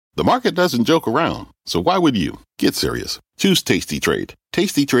The market doesn't joke around, so why would you? Get serious. Choose Tasty Trade.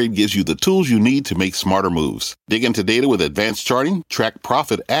 Tasty Trade gives you the tools you need to make smarter moves. Dig into data with advanced charting, track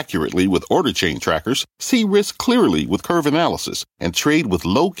profit accurately with order chain trackers, see risk clearly with curve analysis, and trade with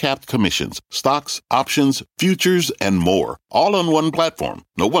low-capped commissions, stocks, options, futures, and more. All on one platform.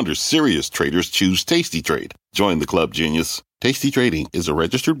 No wonder serious traders choose Tasty Trade. Join the club, genius. Tasty Trading is a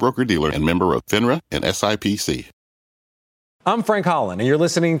registered broker-dealer and member of FINRA and SIPC. I'm Frank Holland, and you're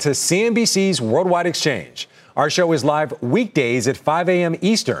listening to CNBC's Worldwide Exchange. Our show is live weekdays at 5 a.m.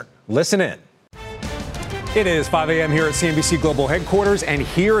 Eastern. Listen in. It is 5 a.m. here at CNBC Global Headquarters, and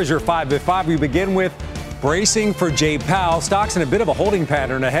here is your 5 at 5. We begin with bracing for Jay Powell. Stocks in a bit of a holding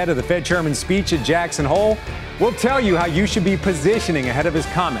pattern ahead of the Fed chairman's speech at Jackson Hole. We'll tell you how you should be positioning ahead of his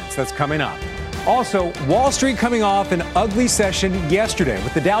comments. That's coming up. Also, Wall Street coming off an ugly session yesterday,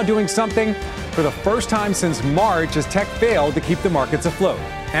 with the Dow doing something for the first time since March as tech failed to keep the markets afloat.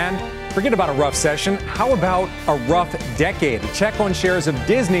 And forget about a rough session. How about a rough decade? A check on shares of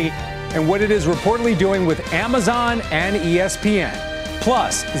Disney and what it is reportedly doing with Amazon and ESPN.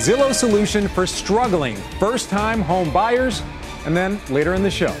 Plus, Zillow's solution for struggling first-time home buyers. And then later in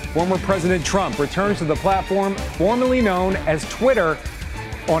the show, former President Trump returns to the platform formerly known as Twitter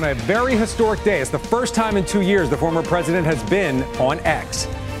on a very historic day. It's the first time in 2 years the former president has been on X.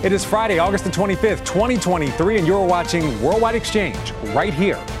 It is Friday, August the 25th, 2023, and you're watching Worldwide Exchange right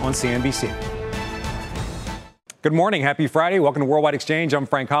here on CNBC. Good morning. Happy Friday. Welcome to Worldwide Exchange. I'm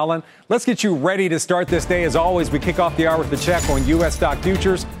Frank Holland. Let's get you ready to start this day. As always, we kick off the hour with the check on U.S. stock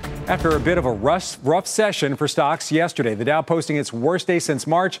futures. After a bit of a rough session for stocks yesterday, the Dow posting its worst day since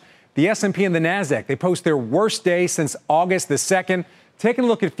March. The S&P and the NASDAQ, they post their worst day since August the 2nd. Taking a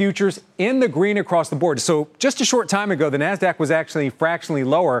look at futures in the green across the board. So just a short time ago, the NASDAQ was actually fractionally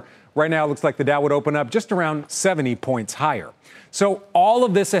lower. Right now, it looks like the Dow would open up just around 70 points higher. So all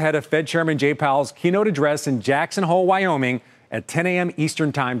of this ahead of Fed Chairman Jay Powell's keynote address in Jackson Hole, Wyoming at 10 a.m.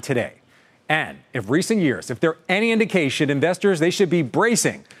 Eastern time today. And if recent years, if they're any indication, investors, they should be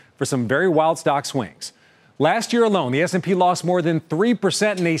bracing for some very wild stock swings. Last year alone, the S&P lost more than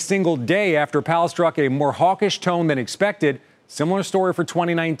 3% in a single day after Powell struck a more hawkish tone than expected. Similar story for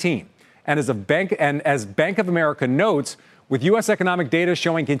 2019. And as Bank of America notes, with U.S. economic data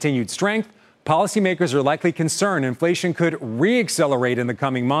showing continued strength, policymakers are likely concerned inflation could reaccelerate in the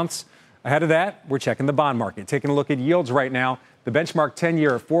coming months. Ahead of that, we're checking the bond market. Taking a look at yields right now, the benchmark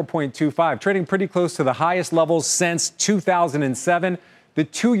 10-year at 4.25, trading pretty close to the highest levels since 2007. The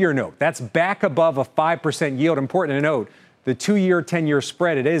 2-year note, that's back above a 5% yield. Important to note, the 2-year, 10-year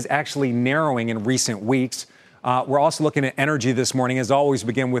spread, it is actually narrowing in recent weeks. We're also looking at energy this morning. As always,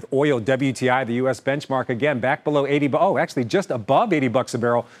 begin with oil, WTI, the U.S. benchmark, again, back below 80. Actually just above $80 a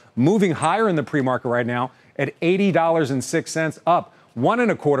barrel, moving higher in the pre-market right now at $80.06, up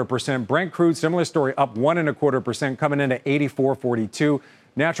 1.25%. Brent crude, similar story, up 1.25%, coming in at 84.42.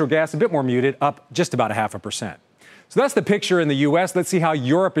 Natural gas, a bit more muted, up just about 0.5%. So that's the picture in the U.S. Let's see how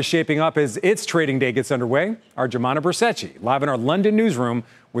Europe is shaping up as its trading day gets underway. Our Jeanna Smialek, live in our London newsroom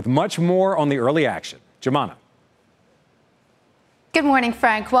with much more on the early action. Jeanna. Good morning,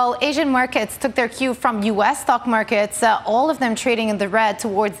 Frank. Well, Asian markets took their cue from U.S. stock markets, all of them trading in the red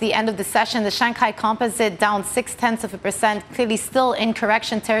towards the end of the session. The Shanghai Composite down 0.6%, clearly still in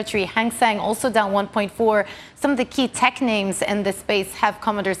correction territory. Hang Seng also down 1.4%. Some of the key tech names in this space have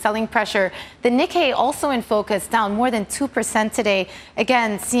come under selling pressure. The Nikkei also in focus, down more than 2% today.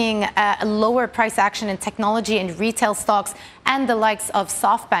 Again, seeing a lower price action in technology and retail stocks, and the likes of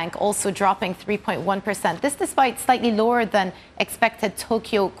SoftBank also dropping 3.1%. This despite slightly lower than expected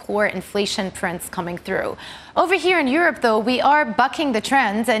Tokyo core inflation prints coming through. Over here in Europe, though, we are bucking the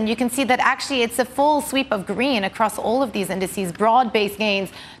trend, and you can see that actually it's a full sweep of green across all of these indices, broad-based gains.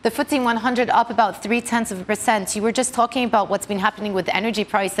 The FTSE 100 up about 0.3%. You were just talking about what's been happening with energy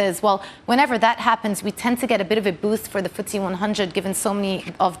prices. Well, whenever that happens, we tend to get a bit of a boost for the FTSE 100, given so many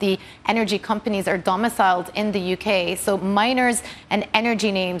of the energy companies are domiciled in the UK. So miners and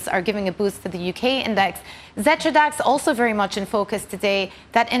energy names are giving a boost to the UK index. Zetrodax also very much in focus today.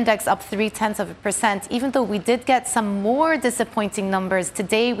 That index up 0.3%, even though we did get some more disappointing numbers.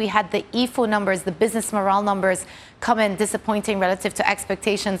 Today we had the IFO numbers, the business morale numbers, come in disappointing relative to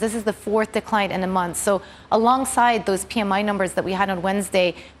expectations. This is the fourth decline in a month. So alongside those PMI numbers that we had on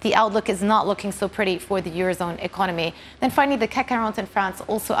Wednesday, the outlook is not looking so pretty for the Eurozone economy. Then finally, the CAC 40 in France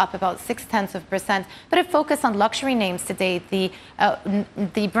also up about 0.6%. But a focus on luxury names today.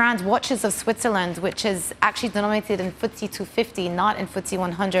 The brand Watches of Switzerland, which is actually denominated in FTSE 250, not in FTSE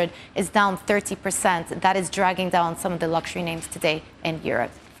 100, is down 30%. That is dragging down some of the luxury names today in Europe.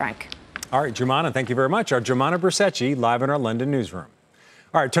 Frank. All right, Jeanna, thank you very much. Our Jeanna Smialek live in our London newsroom.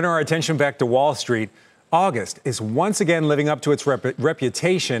 All right, turning our attention back to Wall Street. August is once again living up to its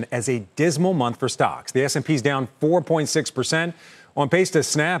reputation as a dismal month for stocks. The S&P is down 4.6%, on pace to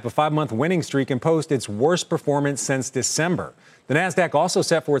snap a 5-month winning streak and post its worst performance since December. The Nasdaq also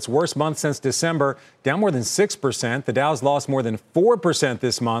set for its worst month since December, down more than 6%. The Dow's lost more than 4%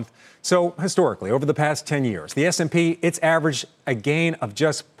 this month. So historically, over the past 10 years, the S&P, it's averaged a gain of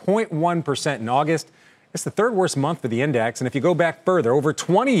just 0.1% in August. It's the third worst month for the index. And if you go back further, over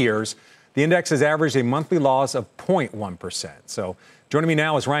 20 years, the index has averaged a monthly loss of 0.1%. So joining me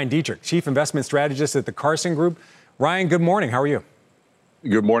now is Ryan Detrick, Chief Investment Strategist at the Carson Group. Ryan, good morning. How are you?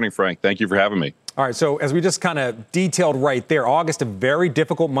 Good morning, Frank. Thank you for having me. All right. So as we just kind of detailed right there, August, a very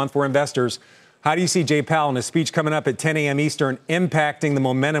difficult month for investors. How do you see Jay Powell in his speech coming up at 10 a.m. Eastern impacting the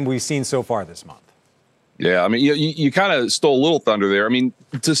momentum we've seen so far this month? Yeah, I mean, you kind of stole a little thunder there. I mean,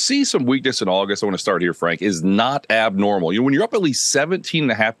 to see some weakness in August, I want to start here, Frank, is not abnormal. When you're up at least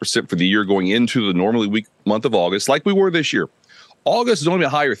 17.5% for the year going into the normally weak month of August, like we were this year, August has only been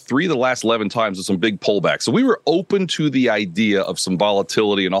higher 3 of the last 11 times with some big pullbacks. So we were open to the idea of some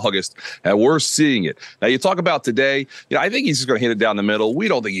volatility in August, and we're seeing it. Now, you talk about today, I think he's just going to hit it down the middle. We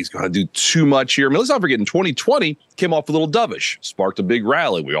don't think he's going to do too much here. I mean, let's not forget, in 2020, came off a little dovish, sparked a big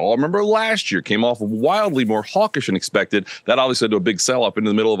rally. We all remember last year came off wildly more hawkish than expected. That obviously led to a big sell-off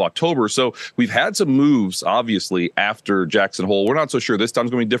into the middle of October. So we've had some moves, obviously, after Jackson Hole. We're not so sure this time's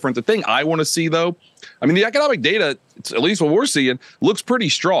going to be different. The thing I want to see, though, I mean, the economic data, at least what we're seeing, looks pretty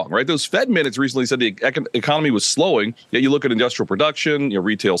strong, right? Those Fed minutes recently said the economy was slowing. Yet you look at industrial production,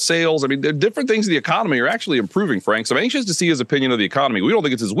 retail sales. I mean, there are different things in the economy are actually improving, Frank. So I'm anxious to see his opinion of the economy. We don't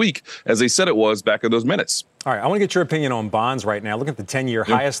think it's as weak as they said it was back in those minutes. All right, I want to get your opinion on bonds right now. Look at the 10-year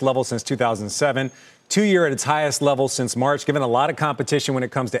highest level since 2007, 2-year at its highest level since March, given a lot of competition when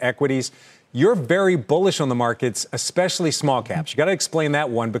it comes to equities. You're very bullish on the markets, especially small caps. You got to explain that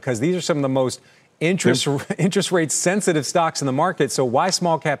one because these are some of the most interest rate sensitive stocks in the market. So why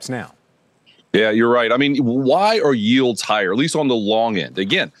small caps now? Yeah, you're right. I mean, why are yields higher, at least on the long end?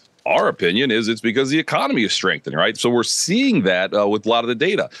 Again, our opinion is it's because the economy is strengthening, right? So we're seeing that with a lot of the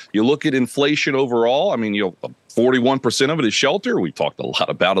data. You look at inflation overall. I mean, 41% of it is shelter. We talked a lot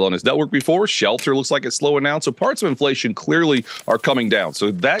about it on this network before. Shelter looks like it's slowing down. So parts of inflation clearly are coming down.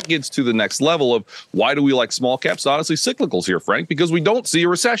 So that gets to the next level of why do we like small caps? Honestly, cyclicals here, Frank, because we don't see a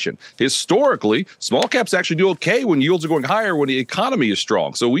recession. Historically, small caps actually do okay when yields are going higher when the economy is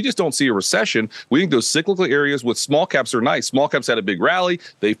strong. So we just don't see a recession. We think those cyclical areas with small caps are nice. Small caps had a big rally.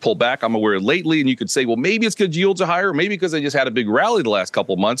 They've pulled back, I'm aware, lately. And you could say, well, maybe it's because yields are higher, maybe because they just had a big rally the last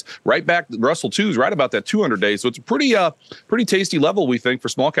couple of months. Right back, Russell 2 is right about that 200 days. So it's a pretty tasty level, we think, for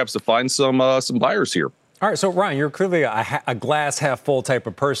small caps to find some buyers here. All right, so Ryan, you're clearly a glass half full type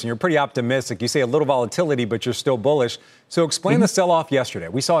of person. You're pretty optimistic. You say a little volatility, but you're still bullish. So explain the sell-off yesterday.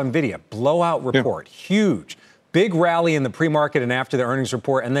 We saw NVIDIA blowout report, huge, big rally in the pre-market and after the earnings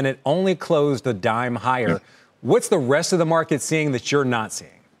report, and then it only closed a dime higher. What's the rest of the market seeing that you're not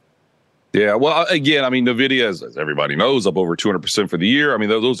seeing? Yeah, well, again, I mean, NVIDIA, as everybody knows, up over 200% for the year. I mean,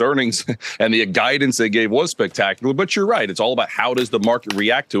 those earnings and the guidance they gave was spectacular. But you're right. It's all about how does the market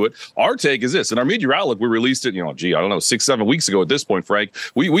react to it. Our take is this. In our mid-year outlook, we released it, 6-7 weeks ago at this point, Frank.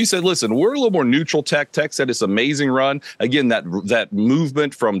 We said, listen, we're a little more neutral tech. Tech said it's amazing run. Again, that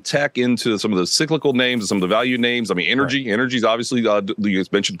movement from tech into some of the cyclical names and some of the value names. I mean, energy. Right. Energy's obviously, you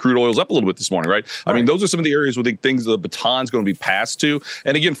mentioned crude oil's up a little bit this morning, right? I mean, those are some of the areas where the baton's going to be passed to.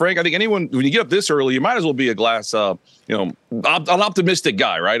 And again, Frank, I think anyone, when you get up this early, you might as well be a glass, an optimistic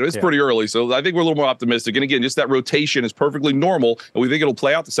guy, right? It's pretty early. So I think we're a little more optimistic. And again, just that rotation is perfectly normal. And we think it'll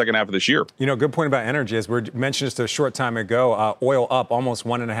play out the second half of this year. Good point about energy. As we mentioned just a short time ago, oil up almost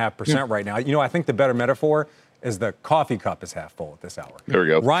 1.5% right now. I think the better metaphor is the coffee cup is half full at this hour. There we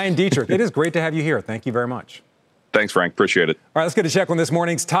go. Ryan Detrick, it is great to have you here. Thank you very much. Thanks, Frank. Appreciate it. All right, let's get a check on this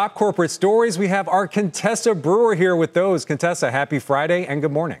morning's top corporate stories. We have our Contessa Brewer here with those. Contessa, happy Friday and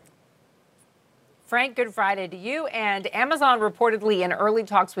good morning. Frank, good Friday to you. And Amazon reportedly in early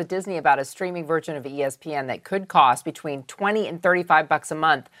talks with Disney about a streaming version of ESPN that could cost between $20 and $35 a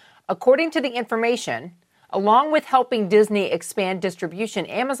month. According to the information, along with helping Disney expand distribution,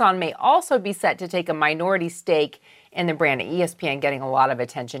 Amazon may also be set to take a minority stake in the brand. ESPN getting a lot of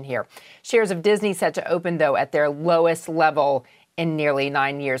attention here. Shares of Disney set to open, though, at their lowest level in nearly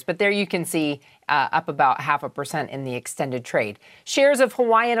 9 years. But there you can see up about 0.5% in the extended trade. Shares of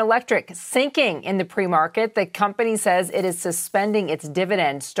Hawaiian Electric sinking in the pre-market. The company says it is suspending its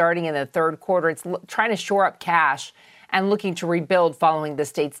dividend starting in the third quarter. It's trying to shore up cash and looking to rebuild following the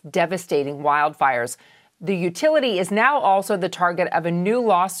state's devastating wildfires. The utility is now also the target of a new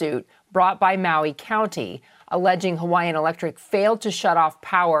lawsuit brought by Maui County, alleging Hawaiian Electric failed to shut off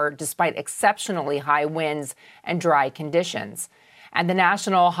power despite exceptionally high winds and dry conditions. And the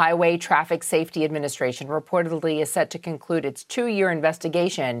National Highway Traffic Safety Administration reportedly is set to conclude its 2-year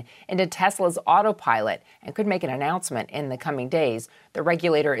investigation into Tesla's autopilot and could make an announcement in the coming days. The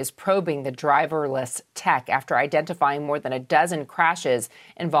regulator is probing the driverless tech after identifying more than a dozen crashes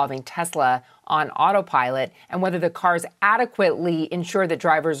involving Tesla on autopilot and whether the cars adequately ensure that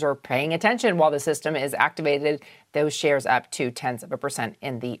drivers are paying attention while the system is activated. Those shares up 0.2%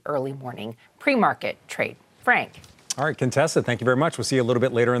 in the early morning pre-market trade. Frank. All right, Contessa, thank you very much. We'll see you a little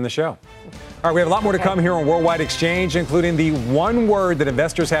bit later in the show. All right, we have a lot more to come here on Worldwide Exchange, including the one word that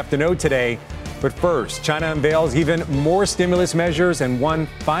investors have to know today. But first, China unveils even more stimulus measures and one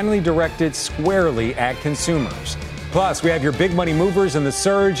finally directed squarely at consumers. Plus, we have your big money movers in the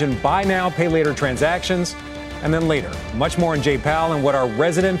surge and buy now, pay later transactions. And then later, much more on Jay Powell and what our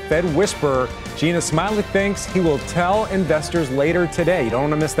resident Fed whisperer, Jeanna Smialek, thinks he will tell investors later today. You don't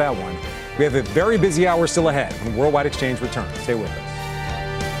want to miss that one. We have a very busy hour still ahead when Worldwide Exchange returns. Stay with us.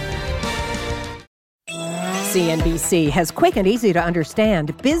 CNBC has quick and easy to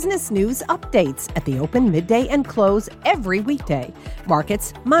understand business news updates at the open, midday, and close every weekday.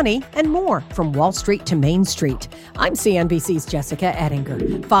 Markets, money, and more from Wall Street to Main Street. I'm CNBC's Jessica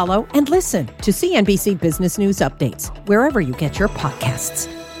Ettinger. Follow and listen to CNBC Business News Updates wherever you get your podcasts.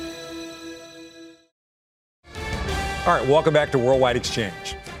 All right, welcome back to Worldwide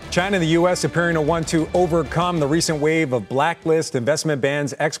Exchange. China and the U.S. appearing to want to overcome the recent wave of blacklist, investment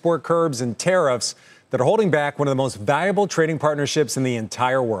bans, export curbs, and tariffs that are holding back one of the most valuable trading partnerships in the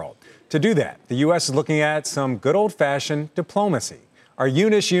entire world. To do that, the U.S. is looking at some good old-fashioned diplomacy. Our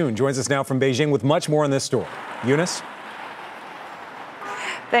Eunice Yoon joins us now from Beijing with much more on this story. Eunice?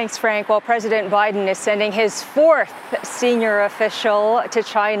 Thanks, Frank. Well, President Biden is sending his fourth senior official to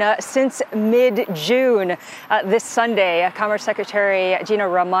China since mid-June. This Sunday, Commerce Secretary Gina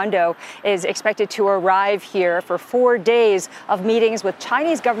Raimondo is expected to arrive here for 4 days of meetings with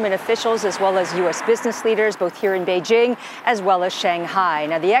Chinese government officials as well as U.S. business leaders, both here in Beijing as well as Shanghai.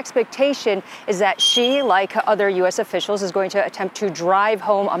 Now, the expectation is that she, like other U.S. officials, is going to attempt to drive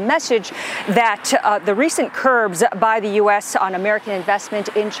home a message that the recent curbs by the U.S. on American investment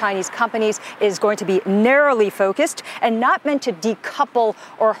in Chinese companies is going to be narrowly focused and not meant to decouple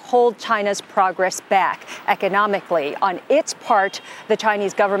or hold China's progress back economically. On its part, the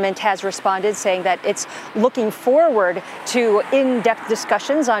Chinese government has responded, saying that it's looking forward to in-depth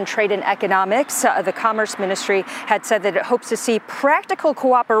discussions on trade and economics. The Commerce Ministry had said that it hopes to see practical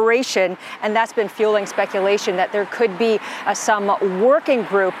cooperation, and that's been fueling speculation that there could be some working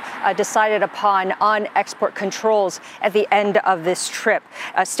group decided upon on export controls at the end of this trip.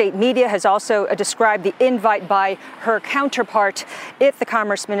 State media has also described the invite by her counterpart at the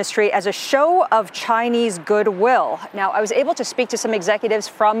Commerce Ministry as a show of Chinese goodwill. Now, I was able to speak to some executives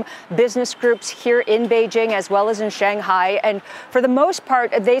from business groups here in Beijing as well as in Shanghai, and for the most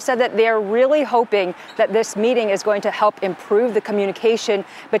part, they said that they're really hoping that this meeting is going to help improve the communication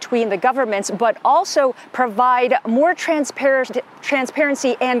between the governments, but also provide more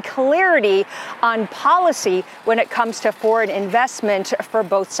transparency and clarity on policy when it comes to foreign investment for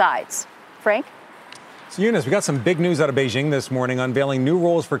both sides. Frank? So, Eunice, we got some big news out of Beijing this morning, unveiling new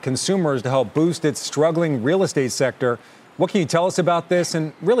rules for consumers to help boost its struggling real estate sector. What can you tell us about this?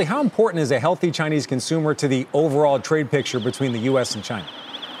 And really, how important is a healthy Chinese consumer to the overall trade picture between the U.S. and China?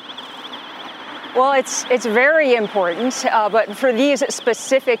 Well, it's very important, but for these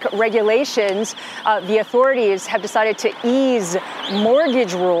specific regulations, the authorities have decided to ease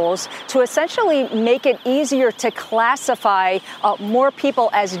mortgage rules to essentially make it easier to classify more people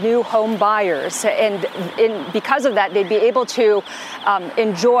as new home buyers. And because of that, they'd be able to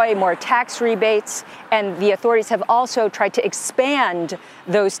enjoy more tax rebates. And the authorities have also tried to expand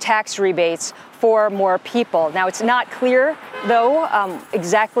those tax rebates for more people. Now, it's not clear, though,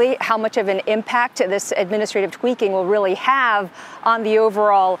 exactly how much of an impact this administrative tweaking will really have on the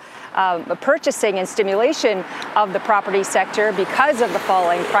overall purchasing and stimulation of the property sector because of the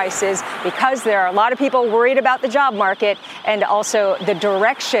falling prices, because there are a lot of people worried about the job market and also the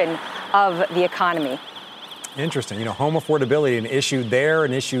direction of the economy. Interesting. You know, home affordability, an issue there,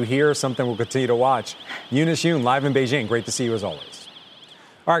 an issue here, something we'll continue to watch. Eunice Yoon, live in Beijing. Great to see you as always.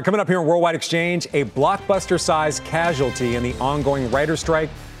 All right, coming up here on Worldwide Exchange, a blockbuster-sized casualty in the ongoing writer's strike,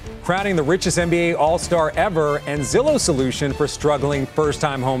 crowning the richest NBA All-Star ever, and Zillow's solution for struggling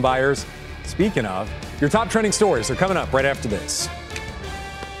first-time home buyers. Speaking of, your top trending stories are coming up right after this.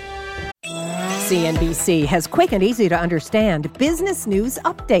 CNBC has quick and easy to understand business news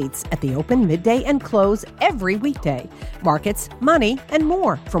updates at the open, midday, and close every weekday. Markets, money, and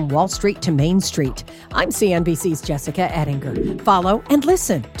more from Wall Street to Main Street. I'm CNBC's Jessica Ettinger. Follow and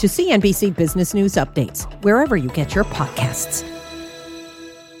listen to CNBC Business News Updates wherever you get your podcasts.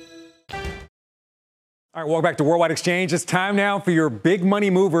 All right, welcome back to Worldwide Exchange. It's time now for your big money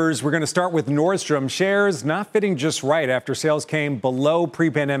movers. We're going to start with Nordstrom. Shares not fitting just right after sales came below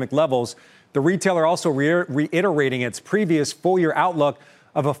pre-pandemic levels. The retailer also reiterating its previous full-year outlook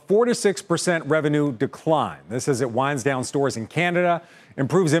of a 4 to 6% revenue decline. This as it winds down stores in Canada,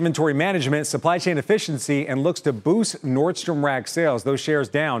 improves inventory management, supply chain efficiency, and looks to boost Nordstrom Rack sales. Those shares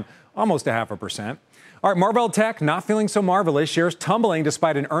down almost 0.5%. All right, Marvell Tech not feeling so marvelous. Shares tumbling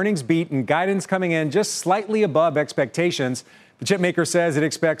despite an earnings beat and guidance coming in just slightly above expectations. The chipmaker says it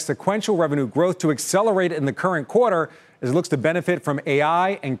expects sequential revenue growth to accelerate in the current quarter as it looks to benefit from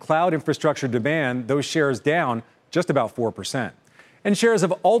AI and cloud infrastructure demand. Those shares down just about 4%. And shares of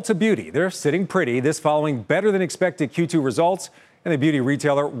Ulta Beauty, they're sitting pretty. This following better than expected Q2 results. And the beauty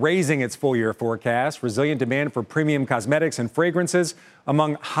retailer raising its full-year forecast. Resilient demand for premium cosmetics and fragrances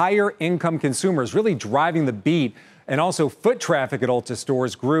among higher-income consumers really driving the beat. And also foot traffic at Ulta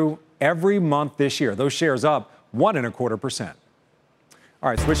stores grew every month this year. Those shares up 1.25%. All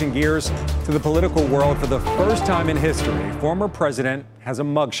right, switching gears to the political world. For the first time in history, a former president has a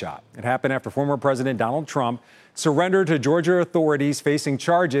mugshot. It happened after former President Donald Trump surrendered to Georgia authorities facing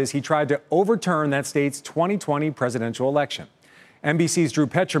charges he tried to overturn that state's 2020 presidential election. NBC's Drew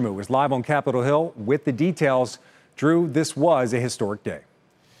Petramu is live on Capitol Hill with the details. Drew, this was a historic day.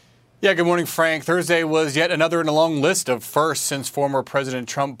 Yeah, good morning, Frank. Thursday was yet another in a long list of firsts since former President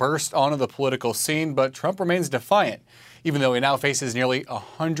Trump burst onto the political scene, but Trump remains defiant, even though he now faces nearly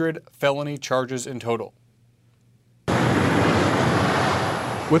 100 felony charges in total.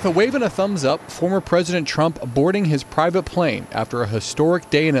 With a wave and a thumbs up, former President Trump boarding his private plane after a historic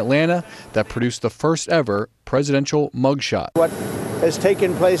day in Atlanta that produced the first ever presidential mugshot. What has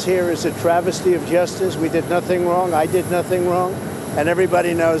taken place here is a travesty of justice. We did nothing wrong. I did nothing wrong. And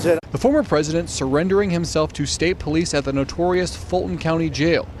everybody knows it. The former president surrendering himself to state police at the notorious Fulton County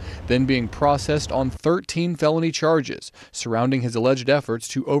Jail, then being processed on 13 felony charges surrounding his alleged efforts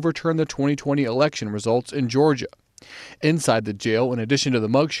to overturn the 2020 election results in Georgia. Inside the jail, in addition to the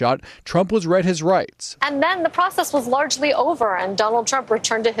mugshot, Trump was read his rights. And then the process was largely over, and Donald Trump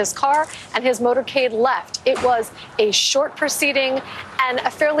returned to his car and his motorcade left. It was a short proceeding and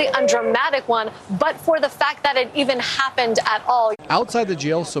a fairly undramatic one, but for the fact that it even happened at all. Outside the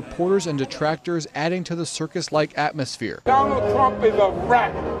jail, supporters and detractors adding to the circus-like atmosphere. Donald Trump is a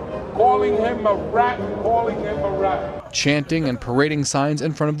rat. Calling him a rat, calling him a rat. Chanting and parading signs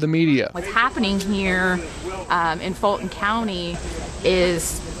in front of the media. What's happening here in Fulton County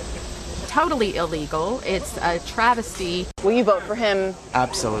is totally illegal. It's a travesty. Will you vote for him?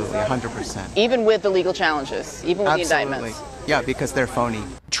 Absolutely, 100%. Even with the legal challenges, even with the indictments? Yeah, because they're phony.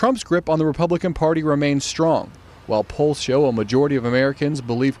 Trump's grip on the Republican Party remains strong. While polls show a majority of Americans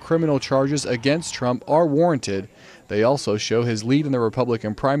believe criminal charges against Trump are warranted, they also show his lead in the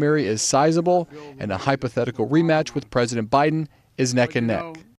Republican primary is sizable and a hypothetical rematch with President Biden is neck and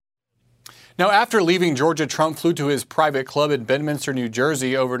neck. Now, after leaving Georgia, Trump flew to his private club in Bedminster, New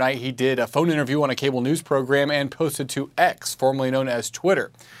Jersey. Overnight, he did a phone interview on a cable news program and posted to X, formerly known as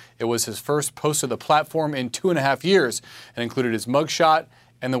Twitter. It was his first post to the platform in 2.5 years and included his mugshot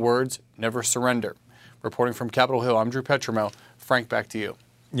and the words, "Never surrender." Reporting from Capitol Hill, I'm Drew Petramu. Frank, back to you.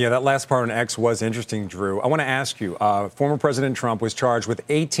 Yeah, that last part on X was interesting, Drew. I want to ask you, former President Trump was charged with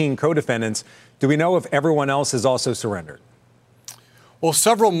 18 co-defendants. Do we know if everyone else has also surrendered? Well,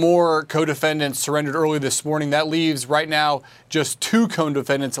 several more co-defendants surrendered early this morning. That leaves right now just 2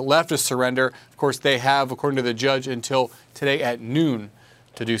 co-defendants left to surrender. Of course, they have, according to the judge, until today at noon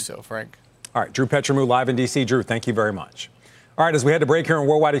to do so. Frank. All right, Drew Petramu live in D.C. Drew, thank you very much. All right, as we head to break here on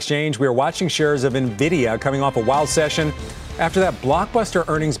Worldwide Exchange, we are watching shares of NVIDIA coming off a wild session. After that blockbuster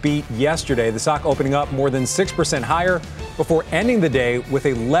earnings beat yesterday, the stock opening up more than 6% higher before ending the day with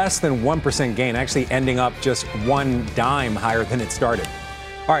a less than 1% gain, actually ending up just 1 dime higher than it started.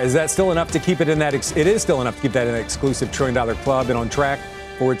 All right, is that still enough to keep it in that? It is still enough to keep that in an exclusive $1 trillion club and on track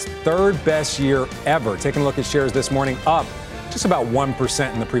for its 3rd best year ever. Taking a look at shares this morning, up just about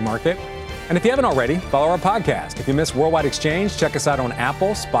 1% in the pre-market. And if you haven't already, follow our podcast. If you missed Worldwide Exchange, check us out on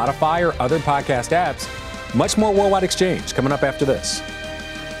Apple, Spotify, or other podcast apps. Much more Worldwide Exchange coming up after this.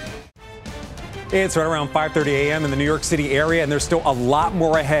 It's right around 5:30 a.m. in the New York City area, and there's still a lot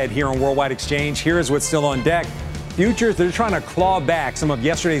more ahead here on Worldwide Exchange. Here's what's still on deck. Futures, they're trying to claw back some of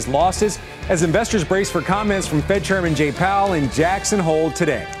yesterday's losses as investors brace for comments from Fed Chairman Jay Powell in Jackson Hole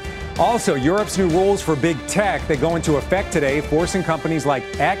today. Also, Europe's new rules for big tech, they go into effect today, forcing companies like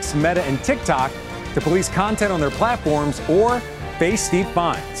X, Meta, and TikTok to police content on their platforms or face steep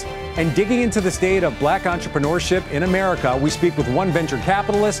fines. And digging into the state of black entrepreneurship in America, we speak with one venture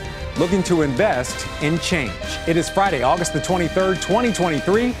capitalist looking to invest in change. It is Friday, August the 23rd,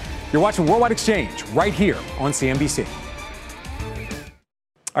 2023. You're watching Worldwide Exchange right here on CNBC.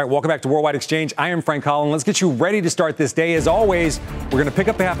 All right, welcome back to Worldwide Exchange. I am Frank Holland. Let's get you ready to start this day. As always, we're going to pick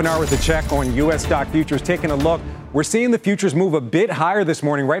up a half an hour with a check on U.S. stock futures. Taking a look, we're seeing the futures move a bit higher this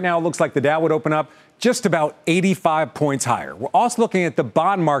morning. Right now, it looks like the Dow would open up just about 85 points higher. We're also looking at the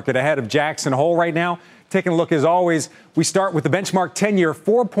bond market ahead of Jackson Hole right now. Taking a look, as always, we start with the benchmark 10-year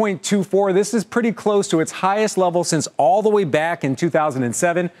 4.24. This is pretty close to its highest level since all the way back in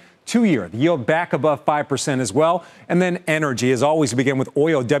 2007. 2-year, the yield back above 5% as well. And then energy, as always, we begin with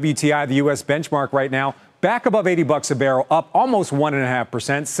oil. WTI, the U.S. benchmark right now, back above $80 a barrel, up almost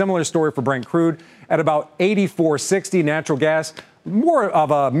 1.5%. Similar story for Brent crude at about $84.60. Natural gas, more of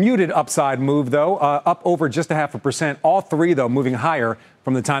a muted upside move, though, up over just 0.5%. All three, though, moving higher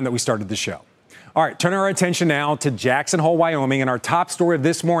from the time that we started the show. All right, turning our attention now to Jackson Hole, Wyoming, and our top story of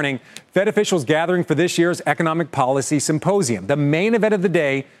this morning, Fed officials gathering for this year's Economic Policy Symposium. The main event of the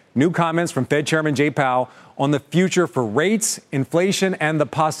day, new comments from Fed Chairman Jay Powell on the future for rates, inflation, and the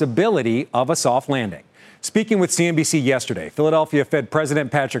possibility of a soft landing. Speaking with CNBC yesterday, Philadelphia Fed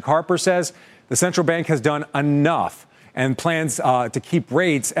President Patrick Harper says the central bank has done enough and plans to keep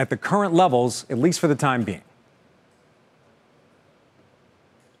rates at the current levels, at least for the time being.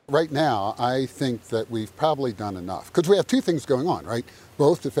 Right now, I think that we've probably done enough because we have two things going on, right?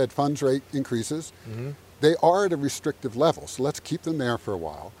 Both the Fed funds rate increases. They are at a restrictive level, so let's keep them there for a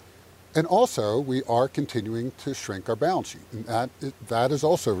while. And also, we are continuing to shrink our balance sheet, and that is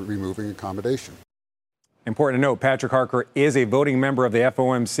also removing accommodation. Important to note, Patrick Harper is a voting member of the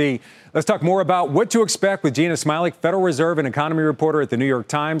FOMC. Let's talk more about what to expect with Jeanna Smialek, Federal Reserve and economy reporter at the New York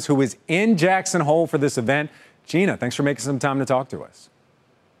Times, who is in Jackson Hole for this event. Jeanna, thanks for making some time to talk to us.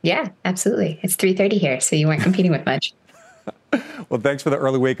 Yeah, absolutely. It's 3:30 here, so you weren't competing with much. Well, thanks for the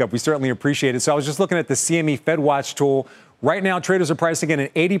early wake up. We certainly appreciate it. So I was just looking at the CME Fed Watch tool. Right now, traders are pricing in an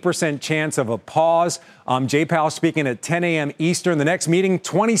 80% chance of a pause. Jay Powell speaking at 10 a.m. Eastern. The next meeting,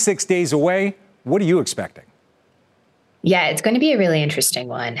 26 days away. What are you expecting? Yeah, it's going to be a really interesting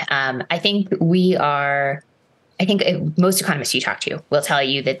one. I think most economists you talk to will tell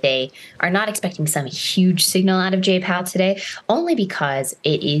you that they are not expecting some huge signal out of Jay Powell today, only because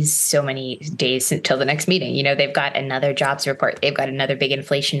it is so many days until the next meeting. You know, they've got another jobs report. They've got another big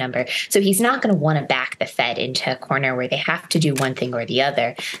inflation number. So he's not going to want to back the Fed into a corner where they have to do one thing or the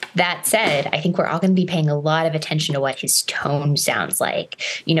other. That said, I think we're all going to be paying a lot of attention to what his tone sounds like.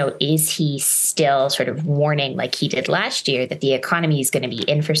 You know, is he still sort of warning like he did last year that the economy is going to be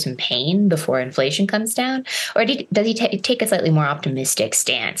in for some pain before inflation comes down? Or does he take a slightly more optimistic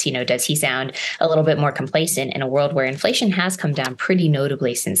stance? You know, does he sound a little bit more complacent in a world where inflation has come down pretty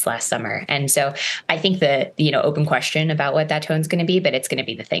notably since last summer? And so I think the, open question about what that tone's going to be, but it's going to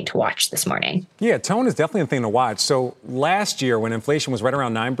be the thing to watch this morning. Yeah, tone is definitely a thing to watch. So last year when inflation was right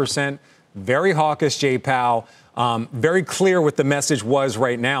around 9%, very hawkish Jay Powell, very clear what the message was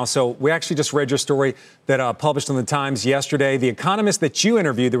right now. So we actually just read your story that published in the Times yesterday. The economists that you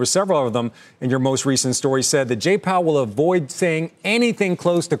interviewed, there were several of them in your most recent story, said that Jay Powell will avoid saying anything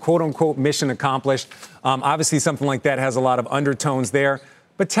close to quote unquote mission accomplished. Obviously, something like that has a lot of undertones there.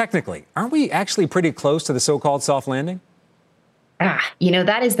 But technically, aren't we actually pretty close to the so-called soft landing?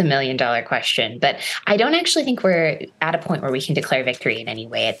 That is the $1 million question. But I don't actually think we're at a point where we can declare victory in any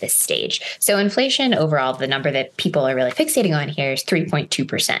way at this stage. So inflation overall, the number that people are really fixating on here is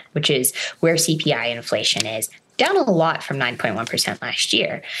 3.2%, which is where CPI inflation is, down a lot from 9.1% last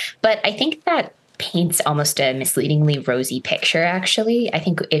year. But I think that paints almost a misleadingly rosy picture, actually. I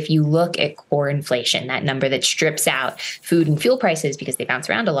think if you look at core inflation, that number that strips out food and fuel prices because they bounce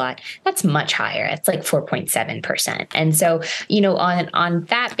around a lot, that's much higher. It's like 4.7%. And so, on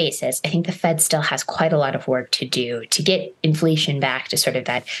that basis, I think the Fed still has quite a lot of work to do to get inflation back to sort of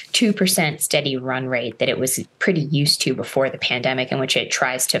that 2% steady run rate that it was pretty used to before the pandemic, in which it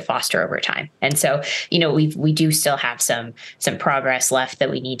tries to foster over time. And so, we do still have some progress left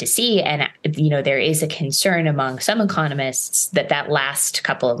that we need to see. And, there is a concern among some economists that last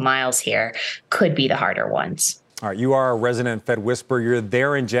couple of miles here could be the harder ones. All right, you are a resident Fed whisperer. You're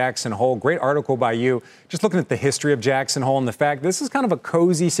there in Jackson Hole. Great article by you. Just looking at the history of Jackson Hole and the fact this is kind of a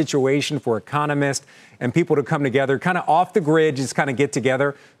cozy situation for economists and people to come together, kind of off the grid, just kind of get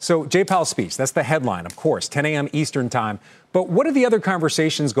together. So Jay Powell's speech, that's the headline, of course, 10 a.m. Eastern time. But what are the other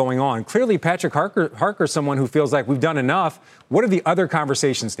conversations going on? Clearly, Patrick Harker is someone who feels like we've done enough. What are the other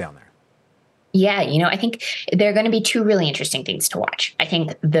conversations down there? Yeah, I think there are going to be two really interesting things to watch. I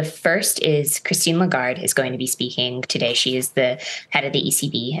think the first is Christine Lagarde is going to be speaking today. She is the head of the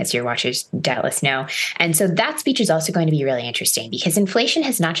ECB, as your watchers doubtless know. And so that speech is also going to be really interesting because inflation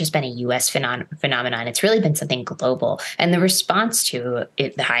has not just been a U.S. phenomenon. It's really been something global. And the response to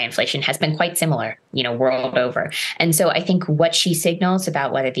the high inflation has been quite similar, world over. And so I think what she signals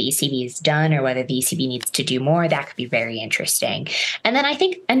about whether the ECB is done or whether the ECB needs to do more, that could be very interesting. And then I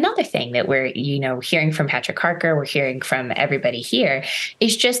think another thing that we're hearing from Patrick Harker, we're hearing from everybody here,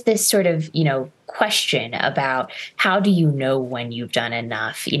 is just this sort of, question about how do you know when you've done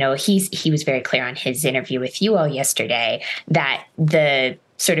enough? He was very clear on his interview with you all yesterday that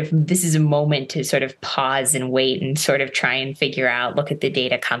this is a moment to sort of pause and wait and sort of try and figure out, look at the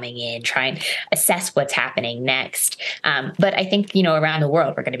data coming in, try and assess what's happening next. But I think, around the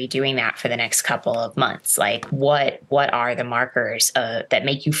world, we're going to be doing that for the next couple of months. Like what are the markers that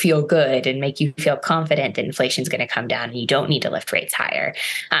make you feel good and make you feel confident that inflation is going to come down and you don't need to lift rates higher?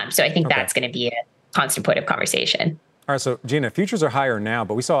 So I think that's going to be a constant point of conversation. All right, so Jeanna, futures are higher now,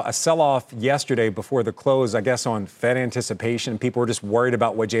 but we saw a sell-off yesterday before the close, I guess, on Fed anticipation. People were just worried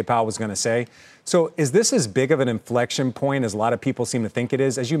about what Jay Powell was going to say. So is this as big of an inflection point as a lot of people seem to think it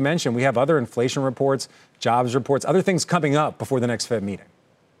is? As you mentioned, we have other inflation reports, jobs reports, other things coming up before the next Fed meeting.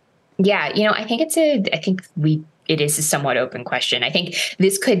 Yeah, I think it is a somewhat open question. I think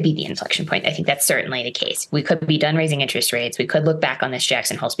this could be the inflection point. I think that's certainly the case. We could be done raising interest rates. We could look back on this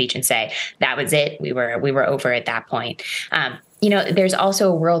Jackson Hole speech and say that was it. We were over at that point. There's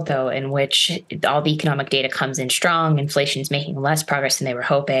also a world, though, in which all the economic data comes in strong. Inflation's making less progress than they were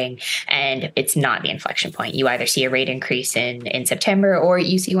hoping, and it's not the inflection point. You either see a rate increase in September or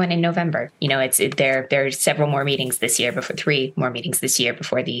you see one in November. There's several more meetings this year, before 3 more meetings this year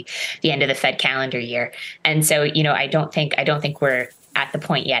before the end of the Fed calendar year. And so, I don't think we're at the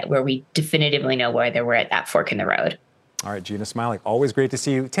point yet where we definitively know whether we're at that fork in the road. All right, Jeanna Smialek, always great to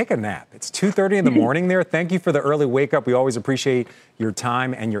see you. Take a nap. It's 2:30 in the morning there. Thank you for the early wake up. We always appreciate your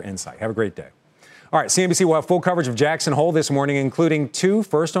time and your insight. Have a great day. All right, CNBC will have full coverage of Jackson Hole this morning, including 2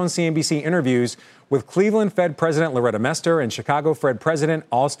 First on CNBC interviews with Cleveland Fed President Loretta Mester and Chicago Fed President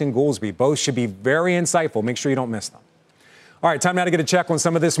Austin Goolsbee. Both should be very insightful. Make sure you don't miss them. All right, time now to get a check on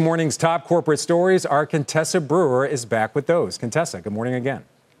some of this morning's top corporate stories. Our Contessa Brewer is back with those. Contessa, good morning again.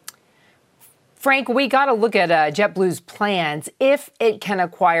 Frank, we got to look at JetBlue's plans. If it can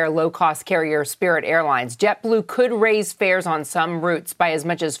acquire low-cost carrier Spirit Airlines, JetBlue could raise fares on some routes by as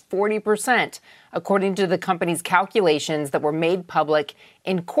much as 40%, according to the company's calculations that were made public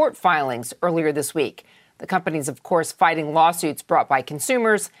in court filings earlier this week. The company's, of course, fighting lawsuits brought by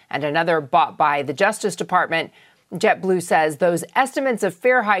consumers and another bought by the Justice Department. JetBlue says those estimates of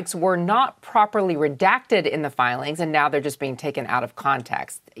fare hikes were not properly redacted in the filings, and now they're just being taken out of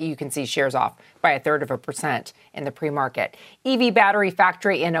context. You can see shares off by 0.33% in the pre-market. EV battery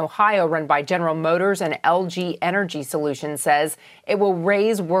factory in Ohio run by General Motors and LG Energy Solutions says it will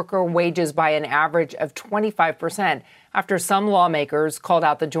raise worker wages by an average of 25% after some lawmakers called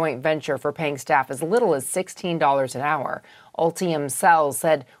out the joint venture for paying staff as little as $16 an hour. Ultium Cells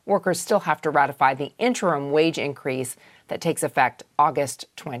said workers still have to ratify the interim wage increase that takes effect August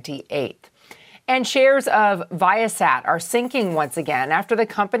 28th. And shares of Viasat are sinking once again after the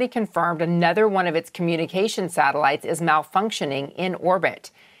company confirmed another one of its communication satellites is malfunctioning in orbit.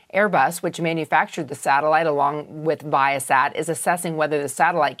 Airbus, which manufactured the satellite along with Viasat, is assessing whether the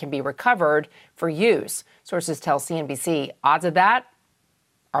satellite can be recovered for use. Sources tell CNBC odds of that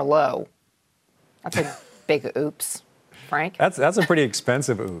are low. That's a big oops. Frank? That's a pretty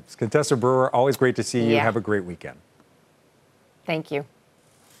expensive oops. Contessa Brewer, always great to see you. Have a great weekend. Thank you.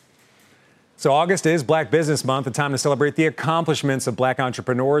 So August is Black Business Month, a time to celebrate the accomplishments of Black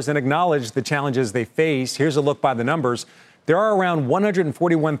entrepreneurs and acknowledge the challenges they face. Here's a look by the numbers. There are around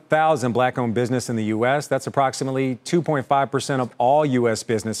 141,000 Black-owned businesses in the U.S. That's approximately 2.5% of all U.S.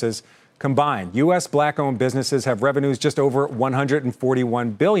 businesses combined. U.S. Black-owned businesses have revenues just over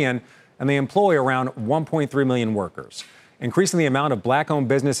 $141 billion, and they employ around 1.3 million workers. Increasing the amount of Black-owned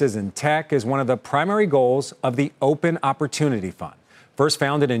businesses in tech is one of the primary goals of the Open Opportunity Fund. First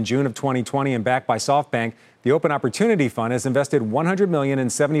founded in June of 2020 and backed by SoftBank, the Open Opportunity Fund has invested $100 million in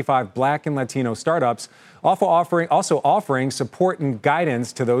 75 Black and Latino startups, also offering support and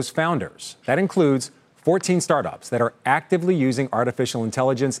guidance to those founders. That includes 14 startups that are actively using artificial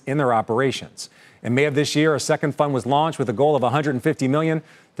intelligence in their operations. In May of this year, a second fund was launched with a goal of $150 million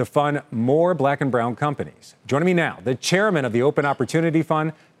to fund more black and brown companies. Joining me now, the chairman of the Open Opportunity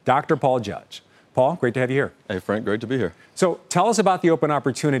Fund, Dr. Paul Judge. Paul, great to have you here. Hey, Frank, great to be here. So tell us about the Open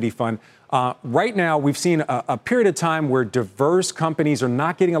Opportunity Fund. Right now, we've seen a period of time where diverse companies are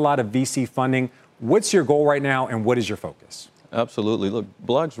not getting a lot of VC funding. What's your goal right now, and what is your focus? Absolutely. Look,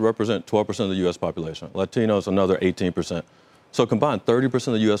 blacks represent 12% of the U.S. population. Latinos, another 18%. So combined, 30%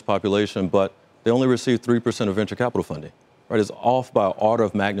 of the U.S. population, but they only receive 3% of venture capital funding. Right? It's off by an order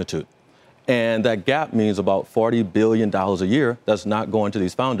of magnitude. And that gap means about $40 billion a year that's not going to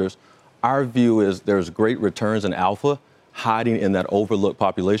these founders. Our view is there's great returns in alpha hiding in that overlooked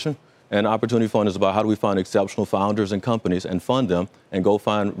population. And Opportunity Fund is about how do we find exceptional founders and companies and fund them and go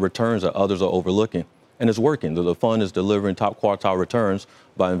find returns that others are overlooking. And it's working. The fund is delivering top quartile returns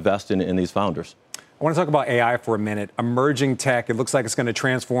by investing in these founders. I want to talk about AI for a minute. Emerging tech, it looks like it's going to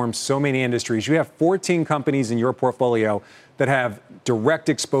transform so many industries. You have 14 companies in your portfolio that have direct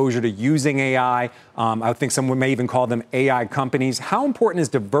exposure to using AI. I think someone may even call them AI companies. How important is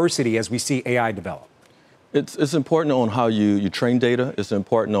diversity as we see AI develop? It's important on how you train data. It's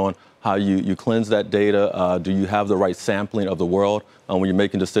important on how you cleanse that data. Do you have the right sampling of the world when you're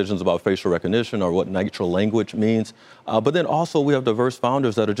making decisions about facial recognition or what natural language means? But then also we have diverse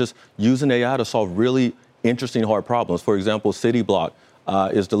founders that are just using AI to solve really interesting, hard problems. For example, CityBlock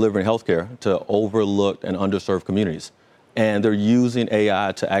is delivering healthcare to overlooked and underserved communities. And they're using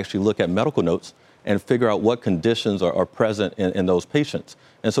AI to actually look at medical notes and figure out what conditions are present in those patients.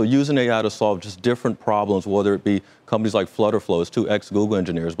 And so using AI to solve just different problems, whether it be companies like Flutterflow, it's two ex-Google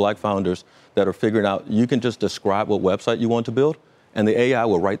engineers, black founders that are figuring out you can just describe what website you want to build, and the AI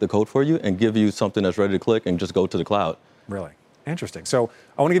will write the code for you and give you something that's ready to click and just go to the cloud. Really? Interesting. So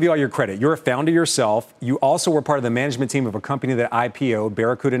I want to give you all your credit. You're a founder yourself. You also were part of the management team of a company that IPO'd,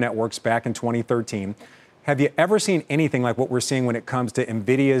 Barracuda Networks, back in 2013. Have you ever seen anything like what we're seeing when it comes to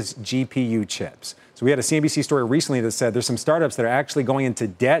NVIDIA's GPU chips? So we had a CNBC story recently that said there's some startups that are actually going into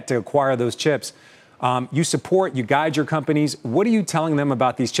debt to acquire those chips. You support, you guide your companies. What are you telling them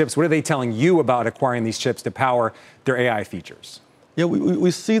about these chips? What are they telling you about acquiring these chips to power their AI features? Yeah, we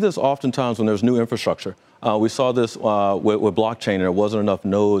see this oftentimes when there's new infrastructure. We saw this with blockchain, and there wasn't enough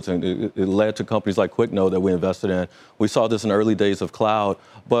nodes, and it led to companies like QuickNode that we invested in. We saw this in the early days of cloud.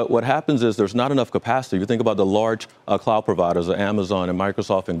 But what happens is there's not enough capacity. You think about the large cloud providers, Amazon and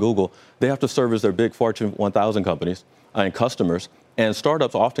Microsoft and Google, they have to service their big Fortune 1000 companies and customers. And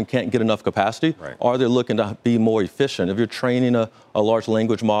startups often can't get enough capacity, or they're looking to be more efficient. If you're training a large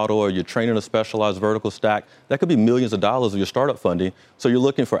language model or you're training a specialized vertical stack, that could be millions of dollars of your startup funding. So you're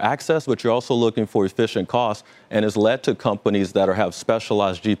looking for access, but you're also looking for efficient costs. And it's led to companies that have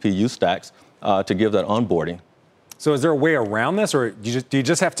specialized GPU stacks to give that onboarding. So is there a way around this, or do you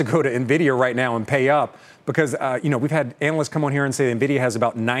just have to go to NVIDIA right now and pay up? Because, we've had analysts come on here and say NVIDIA has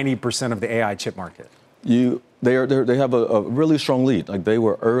about 90% of the AI chip market. They have a really strong lead. Like, they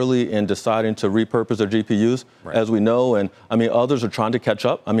were early in deciding to repurpose their GPUs, as we know, and others are trying to catch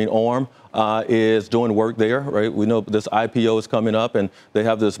up. ARM is doing work there, right? We know this IPO is coming up, and they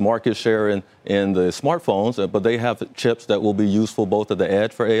have this market share in the smartphones, but they have chips that will be useful both at the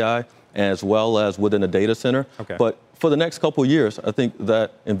edge for AI as well as within a data center. Okay. But for the next couple of years, I think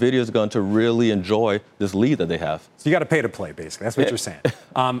that NVIDIA is going to really enjoy this lead that they have. So you got to pay to play, basically. That's what you're saying.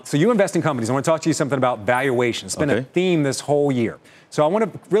 So you invest in companies. I want to talk to you something about valuation. It's been a theme this whole year. So I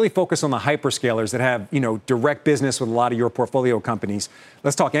want to really focus on the hyperscalers that have, direct business with a lot of your portfolio companies.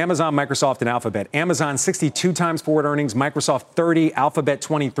 Let's talk Amazon, Microsoft, and Alphabet. Amazon, 62 times forward earnings. Microsoft, 30. Alphabet,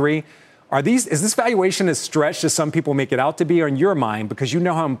 23. Is this valuation as stretched as some people make it out to be, or in your mind, because you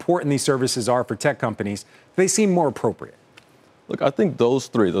know how important these services are for tech companies, they seem more appropriate? Look, I think those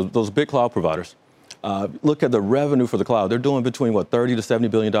three, those big cloud providers, look at the revenue for the cloud. They're doing between, $30 to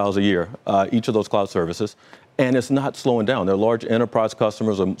 $70 billion a year, each of those cloud services, and it's not slowing down. Their large enterprise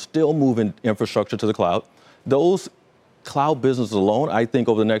customers are still moving infrastructure to the cloud. Those cloud businesses alone, I think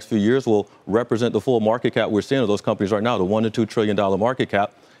over the next few years, will represent the full market cap we're seeing of those companies right now, the $1 to $2 trillion market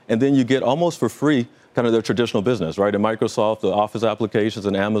cap. And then you get almost for free kind of their traditional business, right? In Microsoft, the Office applications,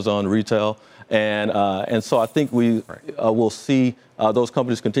 and Amazon retail. And so I think we will see those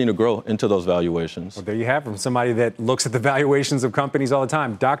companies continue to grow into those valuations. Well, there you have it, from somebody that looks at the valuations of companies all the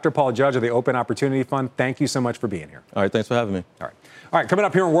time. Dr. Paul Judge of the Open Opportunity Fund, thank you so much for being here. All right, thanks for having me. All right, coming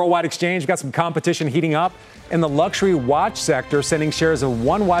up here on Worldwide Exchange, we've got some competition heating up in the luxury watch sector, sending shares of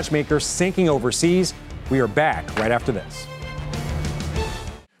one watchmaker sinking overseas. We are back right after this.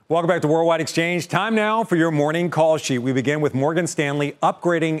 Welcome back to Worldwide Exchange. Time now for your morning call sheet. We begin with Morgan Stanley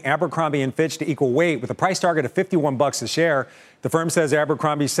upgrading Abercrombie & Fitch to equal weight with a price target of $51 a share. The firm says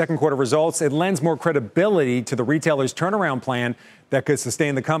Abercrombie's second quarter results, it lends more credibility to the retailer's turnaround plan that could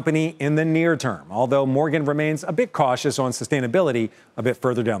sustain the company in the near term, although Morgan remains a bit cautious on sustainability a bit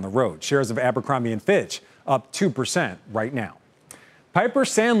further down the road. Shares of Abercrombie & Fitch up 2% right now. Piper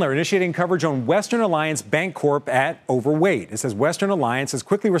Sandler initiating coverage on Western Alliance Bancorp at overweight. It says Western Alliance has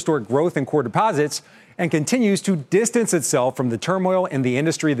quickly restored growth in core deposits and continues to distance itself from the turmoil in the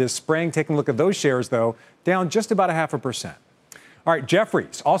industry this spring. Taking a look at those shares, though, down just about 0.5%. All right,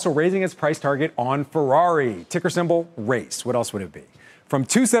 Jefferies also raising its price target on Ferrari. Ticker symbol RACE. What else would it be? From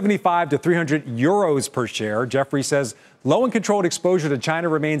 275 to 300 euros per share. Jefferies says low and controlled exposure to China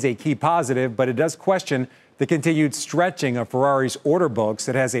remains a key positive, but it does question the continued stretching of Ferrari's order books.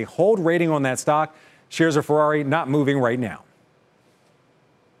 It has a hold rating on that stock. Shares of Ferrari not moving right now.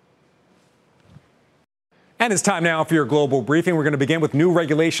 And it's time now for your global briefing. We're going to begin with new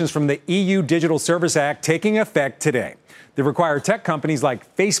regulations from the EU Digital Service Act taking effect today. They require tech companies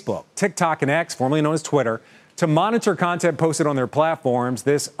like Facebook, TikTok, and X, formerly known as Twitter, to monitor content posted on their platforms.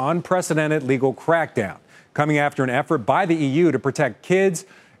 This unprecedented legal crackdown coming after an effort by the EU to protect kids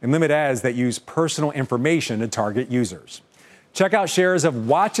and limit ads that use personal information to target users. Check out shares of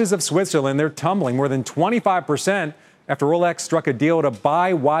Watches of Switzerland. They're tumbling more than 25% after Rolex struck a deal to buy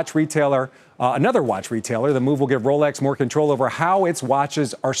another watch retailer. The move will give Rolex more control over how its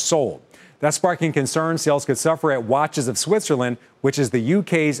watches are sold. That's sparking concern sales could suffer at Watches of Switzerland, which is the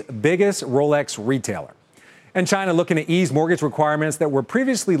UK's biggest Rolex retailer. And China looking to ease mortgage requirements that were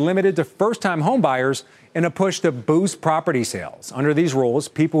previously limited to first-time homebuyers in a push to boost property sales. Under these rules,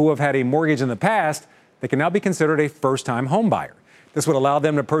 people who have had a mortgage in the past, they can now be considered a first-time homebuyer. This would allow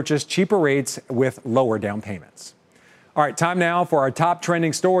them to purchase cheaper rates with lower down payments. All right, time now for our top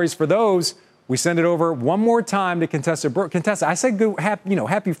trending stories. For those, we send it over one more time to Contessa. Contessa, I said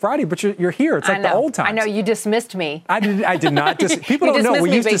happy Friday, but you're here. It's like the old times. I know, you dismissed me. I did not. People don't know.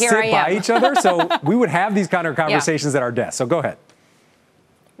 We used to sit by each other, so we would have these kind of conversations at our desk. So go ahead.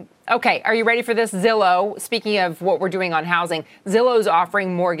 Okay, are you ready for this? Zillow, speaking of what we're doing on housing, Zillow's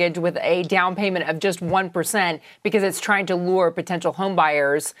offering mortgage with a down payment of just 1% because it's trying to lure potential home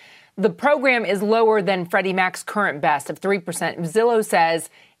buyers. The program is lower than Freddie Mac's current best of 3%. Zillow says,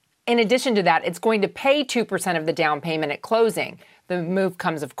 in addition to that, it's going to pay 2% of the down payment at closing. The move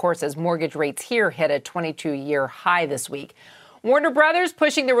comes, of course, as mortgage rates here hit a 22-year high this week. Warner Brothers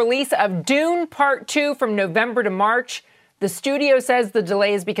pushing the release of Dune Part 2 from November to March. The studio says the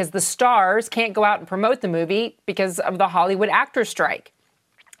delay is because the stars can't go out and promote the movie because of the Hollywood actors' strike.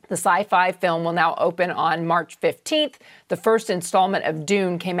 The sci-fi film will now open on March 15th. The first installment of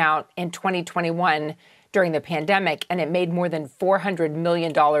Dune came out in 2021 during the pandemic, and it made more than $400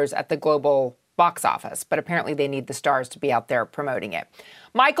 million at the global box office. But apparently they need the stars to be out there promoting it.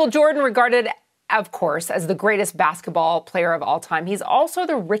 Michael Jordan, regarded, of course, as the greatest basketball player of all time. He's also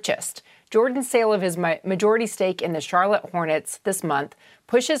the richest. Jordan's sale of his majority stake in the Charlotte Hornets this month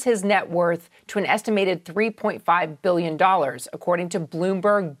pushes his net worth to an estimated $3.5 billion, according to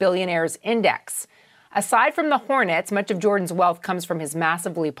Bloomberg Billionaires Index. Aside from the Hornets, much of Jordan's wealth comes from his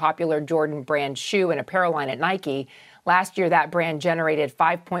massively popular Jordan brand shoe and apparel line at Nike. Last year, that brand generated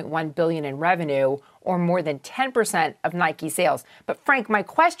 $5.1 billion in revenue, or more than 10% of Nike sales. But Frank, my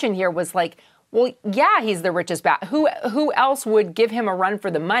question here was well, yeah, he's the richest. Who else would give him a run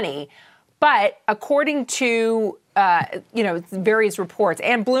for the money? But according to various reports,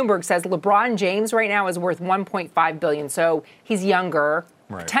 and Bloomberg says LeBron James right now is worth $1.5 billion. So he's younger.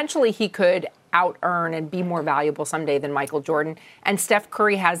 Right. Potentially he could out-earn and be more valuable someday than Michael Jordan. And Steph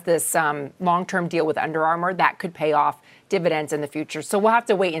Curry has this long-term deal with Under Armour that could pay off dividends in the future. So we'll have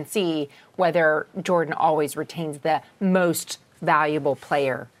to wait and see whether Jordan always retains the most valuable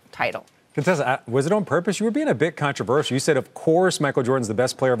player title. Contessa, was it on purpose? You were being a bit controversial. You said, of course, Michael Jordan's the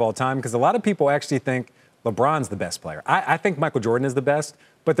best player of all time, because a lot of people actually think LeBron's the best player. I think Michael Jordan is the best,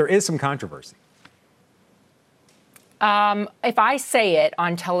 but there is some controversy. If I say it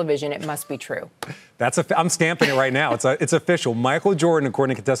on television, it must be true. I'm stamping it right now. It's official. Michael Jordan,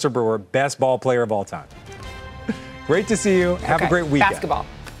 according to Contessa Brewer, best ball player of all time. Great to see you. Have a great weekend. Basketball.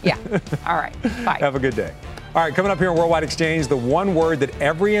 Yeah. All right. Bye. Have a good day. All right, coming up here on Worldwide Exchange, the one word that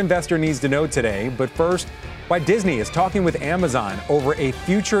every investor needs to know today. But first, why Disney is talking with Amazon over a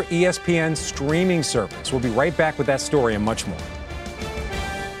future ESPN streaming service. We'll be right back with that story and much more.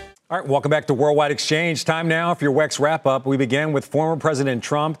 All right, welcome back to Worldwide Exchange. Time now for your WEX wrap-up. We begin with former President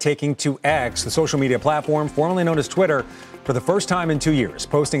Trump taking to X, the social media platform formerly known as Twitter, for the first time in 2 years,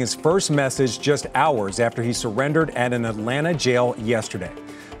 posting his first message just hours after he surrendered at an Atlanta jail yesterday.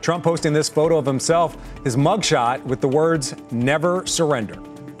 Trump posting this photo of himself, his mugshot, with the words, "Never surrender."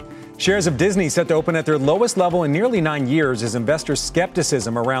 Shares of Disney set to open at their lowest level in nearly 9 years as investor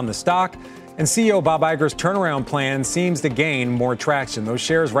skepticism around the stock and CEO Bob Iger's turnaround plan seems to gain more traction. Those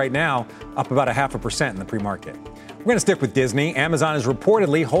shares right now up about 0.5% in the pre-market. We're going to stick with Disney. Amazon is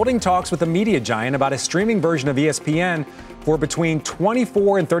reportedly holding talks with the media giant about a streaming version of ESPN for between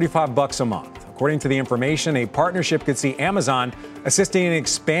 $24 and $35 a month. According to the information, a partnership could see Amazon assisting in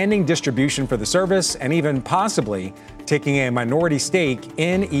expanding distribution for the service and even possibly taking a minority stake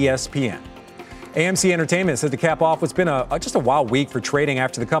in ESPN. AMC Entertainment said to cap off what's been just a wild week for trading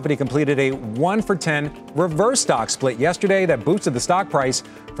after the company completed a 1-for-10 reverse stock split yesterday that boosted the stock price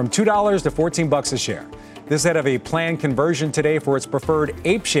from $2 to $14 a share. This ahead of a planned conversion today for its preferred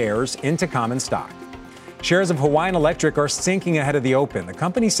APE shares into common stock. Shares of Hawaiian Electric are sinking ahead of the open. The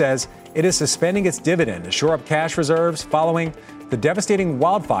company says it is suspending its dividend to shore up cash reserves following the devastating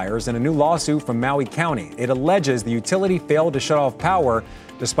wildfires and a new lawsuit from Maui County. It alleges the utility failed to shut off power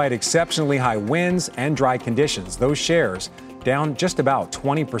despite exceptionally high winds and dry conditions. Those shares down just about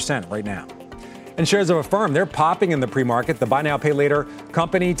 20% right now. And shares of Affirm, they're popping in the pre-market. The buy now, pay later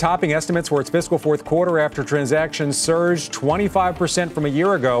company topping estimates for its fiscal fourth quarter after transactions surged 25% from a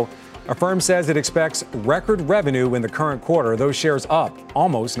year ago. Affirm says it expects record revenue in the current quarter. Those shares up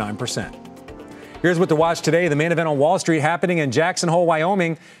almost 9%. Here's what to watch today. The main event on Wall Street happening in Jackson Hole,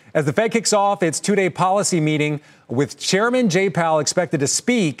 Wyoming, as the Fed kicks off its two-day policy meeting with Chairman Jay Powell expected to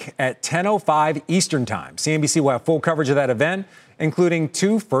speak at 10:05 Eastern Time. CNBC will have full coverage of that event, including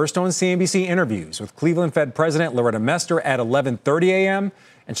two first-on-CNBC interviews with Cleveland Fed President Loretta Mester at 11:30 a.m.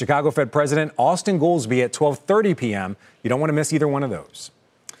 and Chicago Fed President Austin Goolsbee at 12:30 p.m. You don't want to miss either one of those.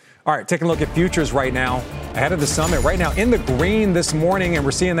 All right, taking a look at futures right now ahead of the summit. Right now in the green this morning, and we're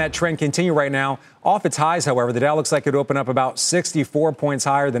seeing that trend continue right now. Off its highs, however, the Dow looks like it opened up about 64 points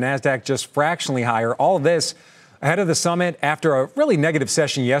higher. The Nasdaq just fractionally higher. All of this ahead of the summit after a really negative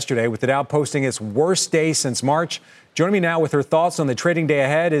session yesterday, with the Dow posting its worst day since March. Joining me now with her thoughts on the trading day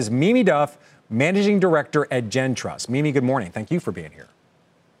ahead is Mimi Duff, Managing Director at GenTrust. Mimi, good morning. Thank you for being here.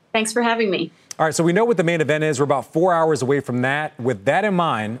 Thanks for having me. All right, so we know what the main event is. We're about 4 hours away from that. With that in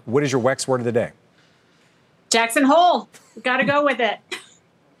mind, what is your WEX word of the day? Jackson Hole. Got to go with it.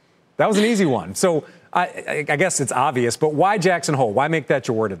 That was an easy one. So I guess it's obvious, but why Jackson Hole? Why make that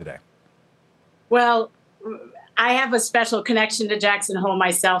your word of the day? Well, I have a special connection to Jackson Hole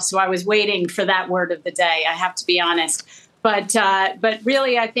myself, so I was waiting for that word of the day. I have to be honest. But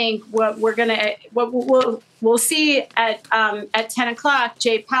really, I think what we'll see at 10 o'clock,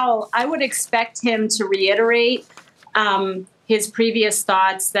 Jay Powell, I would expect him to reiterate his previous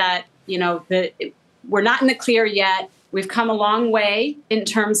thoughts that, we're not in the clear yet. We've come a long way in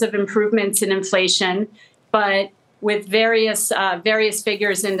terms of improvements in inflation, but with various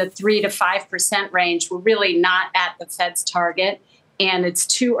figures in the 3 to 5% range, we're really not at the Fed's target, and it's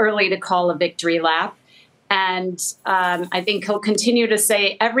too early to call a victory lap. And I think he'll continue to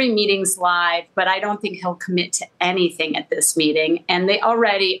say every meeting's live, but I don't think he'll commit to anything at this meeting. And they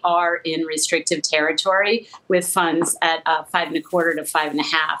already are in restrictive territory with funds at 5.25 to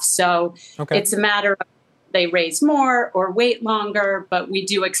 5.5. So It's a matter of they raise more or wait longer, but we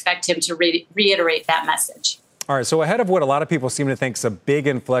do expect him to reiterate that message. All right. So ahead of what a lot of people seem to think is a big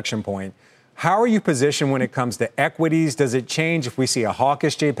inflection point, how are you positioned when it comes to equities? Does it change if we see a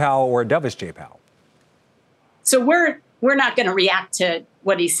hawkish Jay Powell or a dovish Jay Powell? So we're not going to react to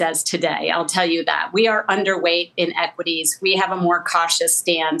what he says today. I'll tell you that. We are underweight in equities. We have a more cautious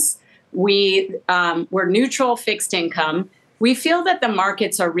stance. We're neutral fixed income. We feel that the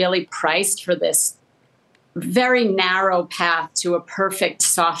markets are really priced for this very narrow path to a perfect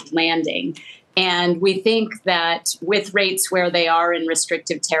soft landing. And we think that with rates where they are in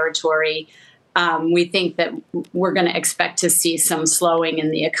restrictive territory, we think that we're going to expect to see some slowing in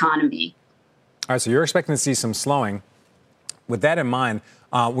the economy. All right, so you're expecting to see some slowing. With that in mind,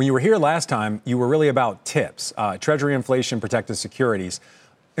 when you were here last time, you were really about tips, Treasury inflation, protected securities.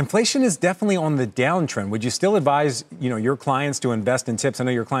 Inflation is definitely on the downtrend. Would you still advise, your clients to invest in tips? I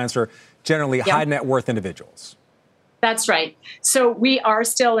know your clients are generally high net worth individuals. That's right. So we are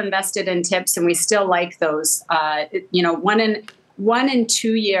still invested in tips, and we still like those. 1 and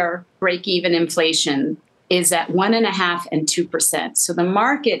 2 year break even inflation is at 1.5% and 2%. So the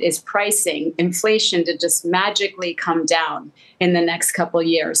market is pricing inflation to just magically come down in the next couple of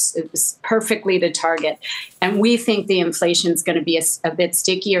years. It was perfectly to target. And we think the inflation is going to be a bit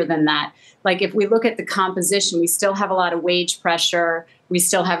stickier than that. Like if we look at the composition, we still have a lot of wage pressure. We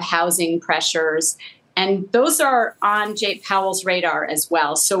still have housing pressures. And those are on Jay Powell's radar as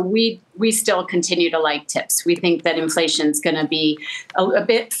well. So we still continue to like tips. We think that inflation is going to be a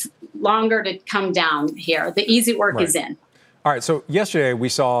bit longer to come down here. The easy work is in. All right, so yesterday we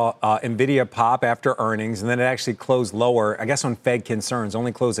saw NVIDIA pop after earnings, and then it actually closed lower, I guess on Fed concerns,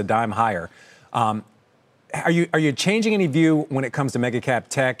 only closed a dime higher. Are you changing any view when it comes to mega cap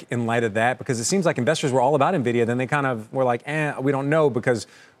tech in light of that? Because it seems like investors were all about NVIDIA, then they kind of were like, we don't know because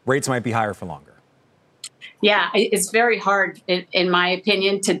rates might be higher for longer. Yeah, it's very hard, in my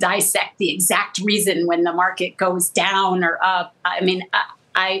opinion, to dissect the exact reason when the market goes down or up. I mean,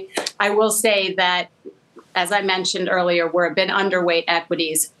 I will say that, as I mentioned earlier, we're a bit underweight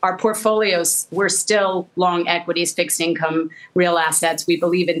equities. Our portfolios, we're still long equities, fixed income, real assets. We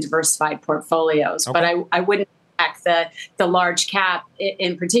believe in diversified portfolios. Okay. But I wouldn't back the large cap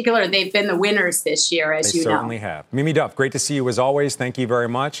in particular. They've been the winners this year, as you know. They certainly have. Mimi Duff, great to see you as always. Thank you very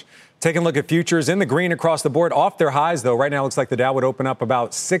much. Taking a look at futures in the green across the board, off their highs, though. Right now, it looks like the Dow would open up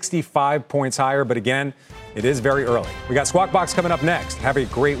about 65 points higher. But again, it is very early. We got Squawk Box coming up next. Have a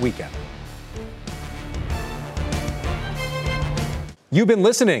great weekend. You've been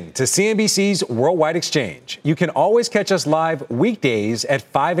listening to CNBC's Worldwide Exchange. You can always catch us live weekdays at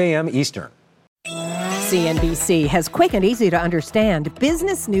 5 a.m. Eastern. CNBC has quick and easy to understand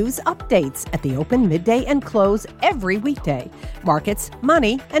business news updates at the open, midday, and close every weekday. Markets,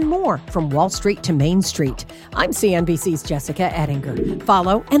 money, and more from Wall Street to Main Street. I'm CNBC's Jessica Ettinger.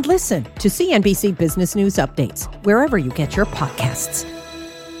 Follow and listen to CNBC Business News Updates wherever you get your podcasts.